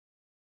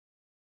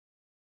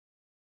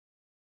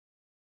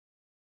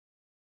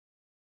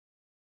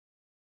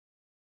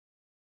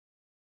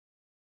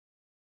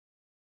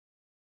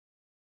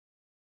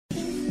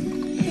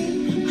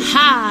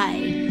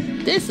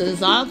This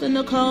is author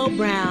Nicole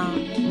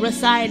Brown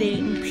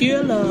reciting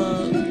Pure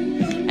Love,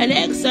 an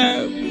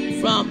excerpt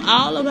from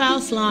All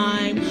About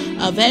Slime,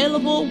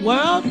 available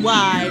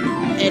worldwide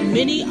at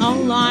many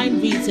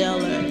online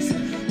retailers.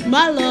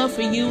 My love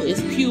for you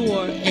is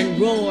pure and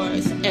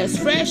roars, as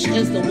fresh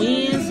as the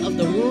winds of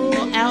the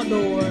rural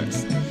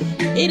outdoors.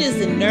 It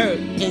is inert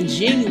and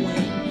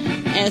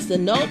genuine as the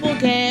noble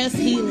gas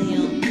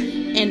helium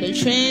and the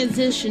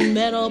transition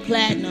metal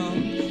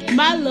platinum.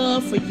 My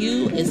love for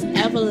you is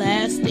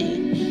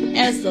everlasting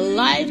as the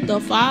life the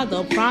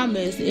Father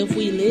promised if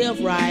we live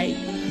right.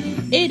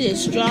 It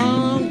is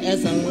strong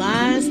as a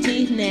lion's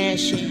teeth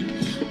gnashing.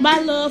 My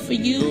love for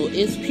you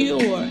is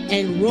pure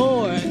and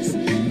roars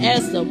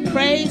as the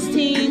praise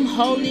team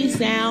holy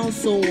sound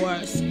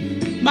soars.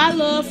 My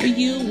love for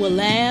you will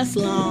last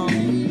long.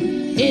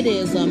 It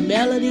is a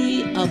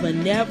melody of a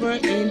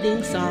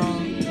never-ending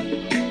song.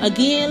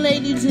 Again,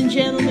 ladies and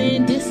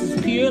gentlemen, this is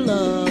Pure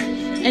Love,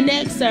 an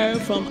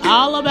excerpt from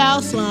All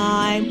About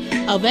Slime,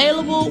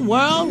 available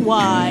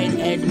worldwide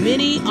at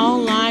many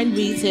online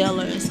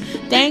retailers.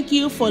 Thank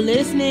you for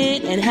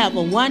listening and have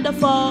a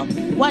wonderful,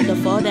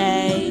 wonderful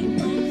day.